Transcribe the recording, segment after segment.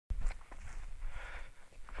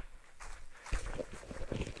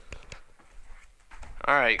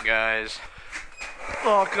Alright guys,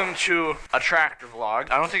 welcome to a tractor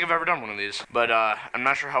vlog. I don't think I've ever done one of these, but I'm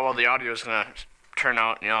not sure how well the audio is gonna turn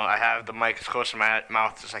out. You know, I have the mic as close to my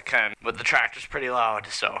mouth as I can, but the tractor's pretty loud,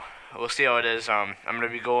 so we'll see how it is. I'm gonna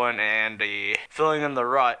be going and filling in the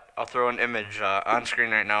rut. I'll throw an image on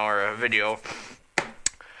screen right now, or a video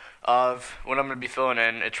of what I'm gonna be filling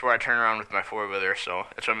in. It's where I turn around with my four-wheeler, so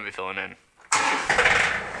that's what I'm gonna be filling in.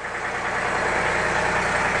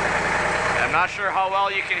 I'm not sure how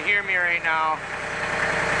well you can hear me right now.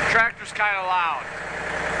 The tractor's kind of loud.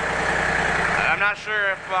 I'm not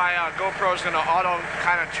sure if my GoPro is going to auto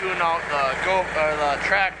kind of tune out the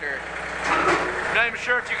tractor. I'm not even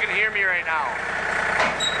sure if you can hear me right now.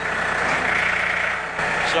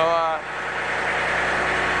 So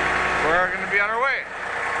we're going to be on our way.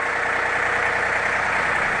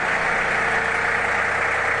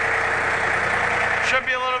 Should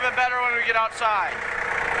be a little bit better when we get outside.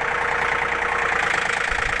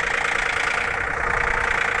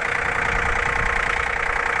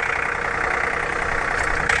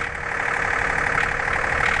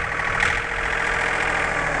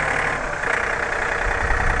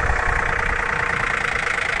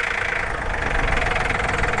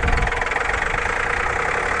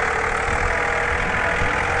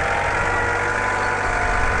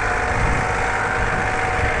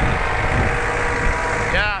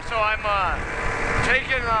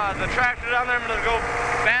 Taking the tractor down there. I'm going to go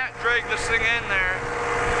back drag this thing in there.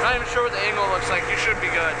 Not even sure what the angle looks like. You should be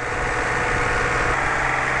good.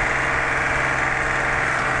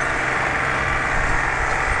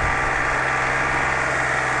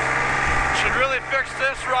 Should really fix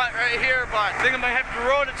this right here, but I think I might have to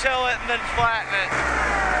rototill it and then flatten it.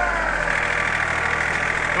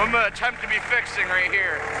 I'm going to attempt to be fixing right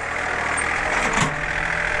here.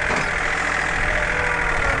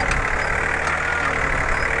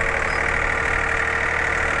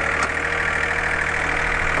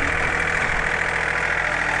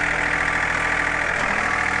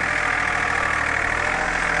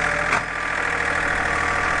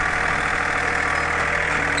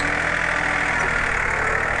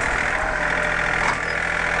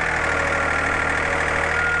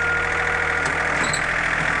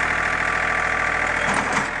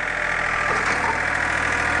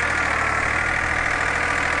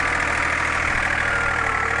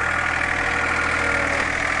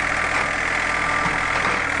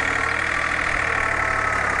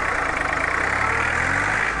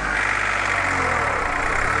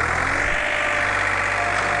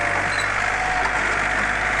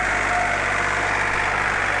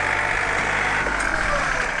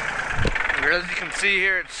 As you can see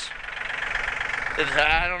here, it's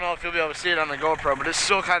I don't know if you'll be able to see it on the GoPro, but it's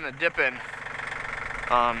still kind of dipping.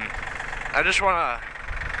 I just want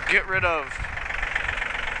to get rid of,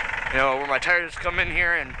 you know, where my tires come in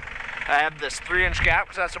here, and I have this 3-inch gap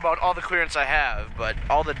because that's about all the clearance I have. But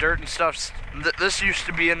all the dirt and stuff, this used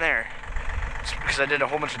to be in there. It's because I did a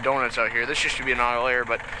whole bunch of donuts out here. This used to be an auto layer,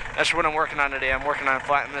 but that's what I'm working on today. I'm working on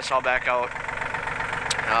flattening this all back out.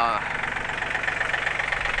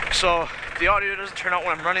 So if the audio doesn't turn out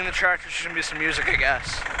when I'm running the tractor, there should be some music, I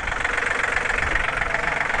guess.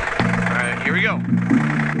 Alright, here we go.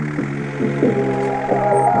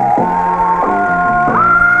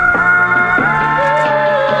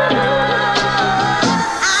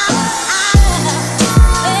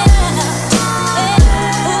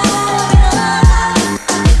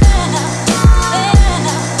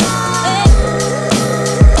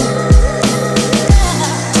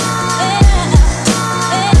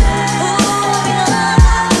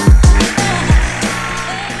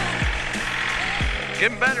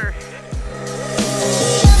 Getting better.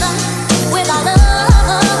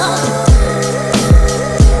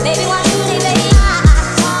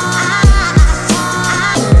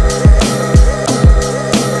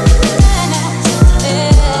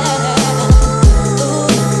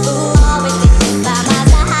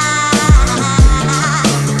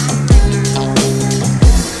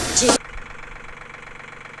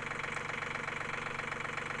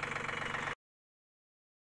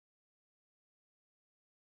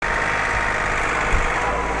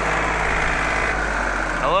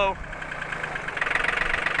 Hello?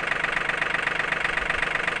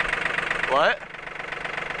 What?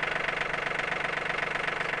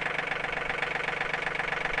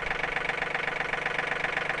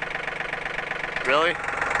 Really?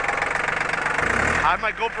 I have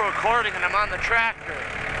my GoPro recording and I'm on the tractor.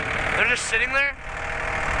 They're just sitting there?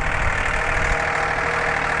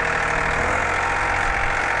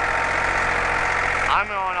 I'm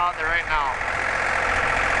going out there right now.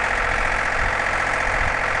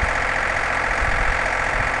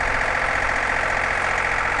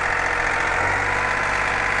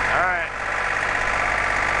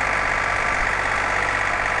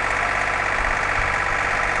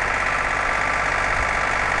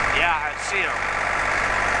 see them.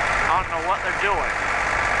 I don't know what they're doing.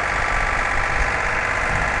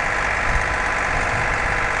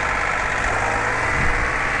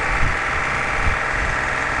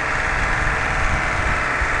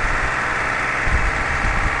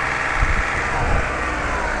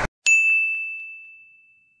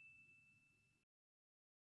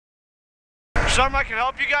 Something I can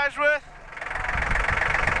help you guys with?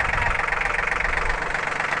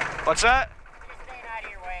 What's that? Just staying out of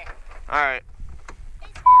your way. Alright.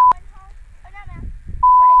 Is Alan home? Oh,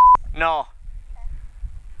 no. No.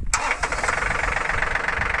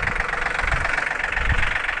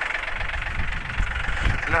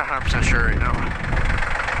 I'm not 100% sure right now.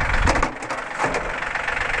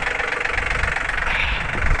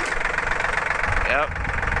 Yep.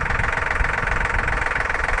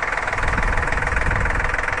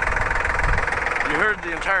 You heard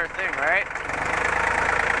the entire thing, right?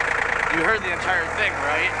 You heard the entire thing,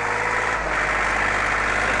 right?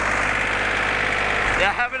 Yeah,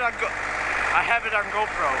 I have it on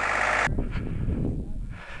GoPro.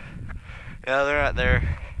 Yeah, they're out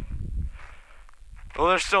there. Well,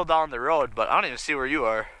 they're still down the road, but I don't even see where you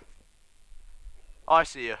are. Oh, I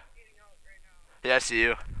see you. Yeah, I see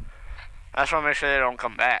you. I just want to make sure they don't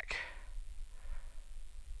come back.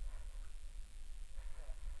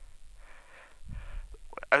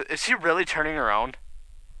 Is he really turning around?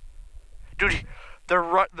 Dude, they're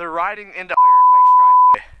riding into Iron Mike's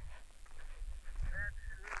driveway.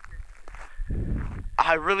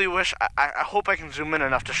 I really wish, I hope I can zoom in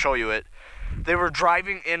enough to show you it. They were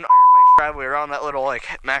driving in Iron Mike's driveway around that little like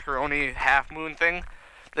macaroni half moon thing.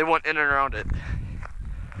 They went in and around it.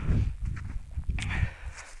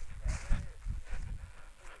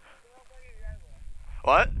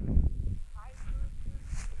 What?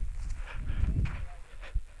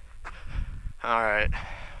 Alright.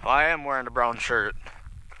 Well, I am wearing a brown shirt,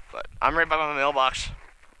 but I'm right by my mailbox.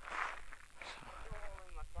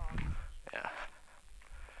 Yeah.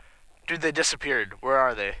 Dude, they disappeared. Where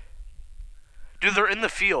are they? Dude, they're in the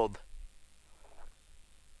field.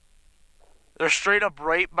 They're straight up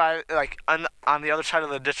right by, like, on the other side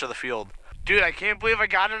of the ditch of the field. Dude, I can't believe I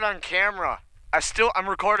got it on camera. I'm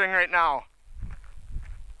recording right now.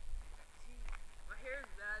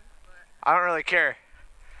 I don't really care.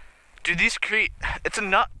 Dude, this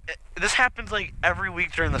happens like every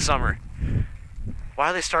week during the summer. Why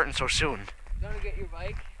are they starting so soon? You wanna get your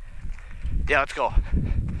bike? Yeah, let's go.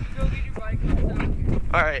 Go get your bike.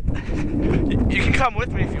 Alright. You can come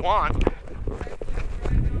with me if you want.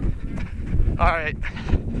 Alright.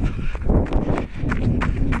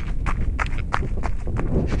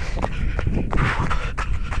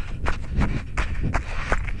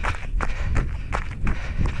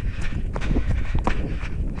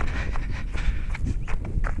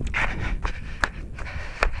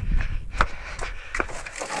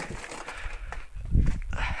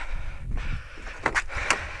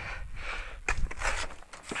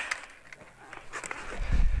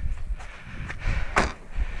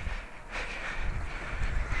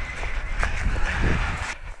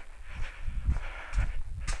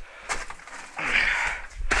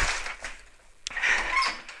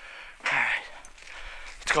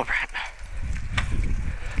 Let's go, Brent.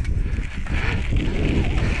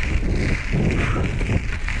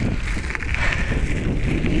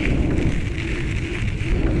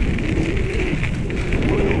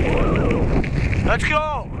 Let's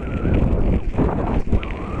go!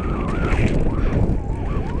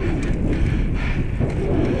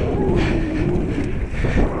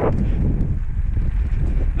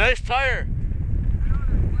 Nice tire.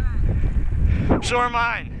 So are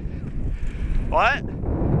mine. What?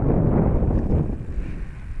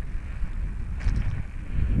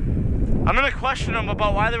 I'm gonna question them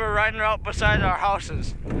about why they were riding out beside our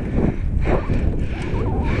houses.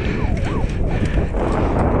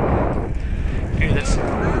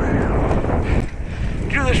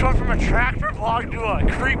 Dude, this went from a tractor vlog to a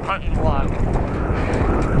creek hunting vlog.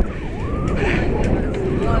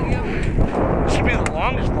 This should be the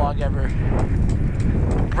longest vlog ever.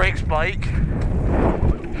 Breaks bike.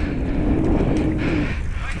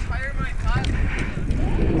 My tire might pop.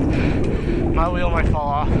 My wheel might fall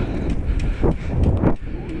off.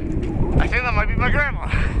 I think that might be my grandma.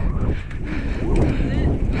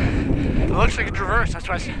 It looks like a Traverse, that's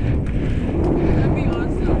why I said. That'd be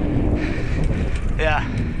awesome. Yeah.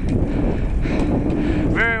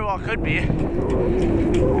 Very well could be. I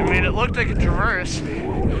mean, it looked like a Traverse.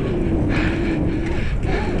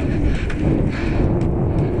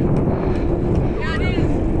 Yeah, it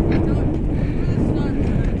is.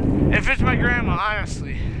 If it's my grandma,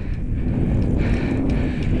 honestly.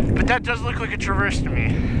 But that does look like a Traverse to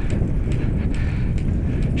me.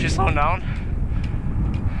 She's slowing down.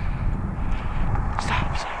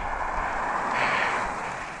 Stop.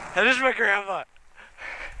 That is my grandpa.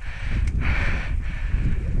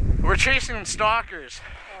 We're chasing stalkers.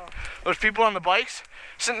 Oh. Those people on the bikes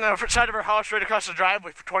sitting on the side of our house right across the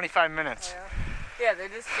driveway for 25 minutes. Oh, yeah? Yeah, they're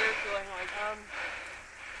just circling like, I'm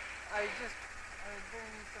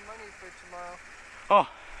bringing you some money for tomorrow. Oh,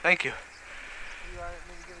 thank you. You want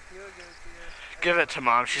me to give it to you or give it to you? Give it to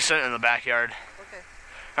Mom. She's sitting in the backyard. Okay.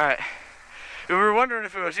 Alright. We were wondering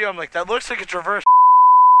if it was you. I'm like, that looks like it's reverse.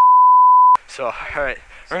 So, alright.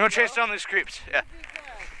 We're gonna chase down these creeps. Yeah.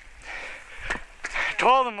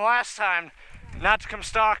 Told them last time not to come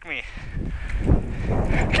stalk me.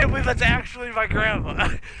 Can't believe that's actually my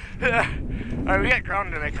grandpa. Alright, we got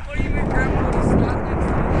ground to make. What do you mean grandpa would stop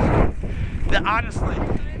next time? Honestly.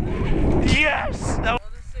 Yes! I'll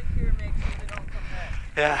just sit here and make sure they don't come back.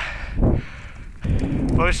 Yeah.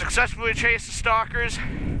 But we successfully chased the stalkers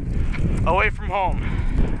away from home.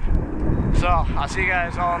 So, I'll see you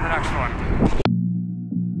guys all in the next one.